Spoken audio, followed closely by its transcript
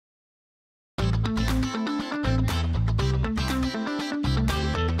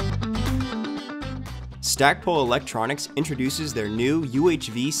Stackpole Electronics introduces their new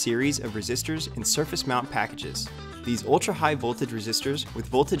UHV series of resistors in surface mount packages. These ultra-high voltage resistors with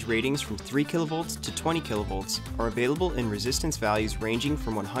voltage ratings from 3 kV to 20 kV are available in resistance values ranging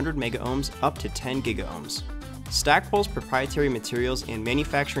from 100 megaohms up to 10 gigaohms. Stackpole's proprietary materials and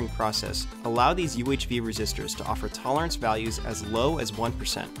manufacturing process allow these UHV resistors to offer tolerance values as low as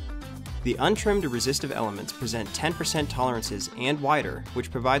 1%. The untrimmed resistive elements present 10% tolerances and wider, which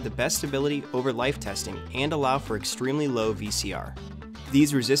provide the best stability over life testing and allow for extremely low VCR.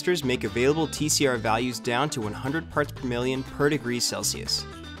 These resistors make available TCR values down to 100 parts per million per degree Celsius.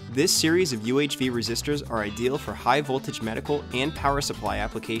 This series of UHV resistors are ideal for high voltage medical and power supply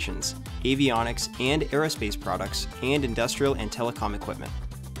applications, avionics and aerospace products, and industrial and telecom equipment.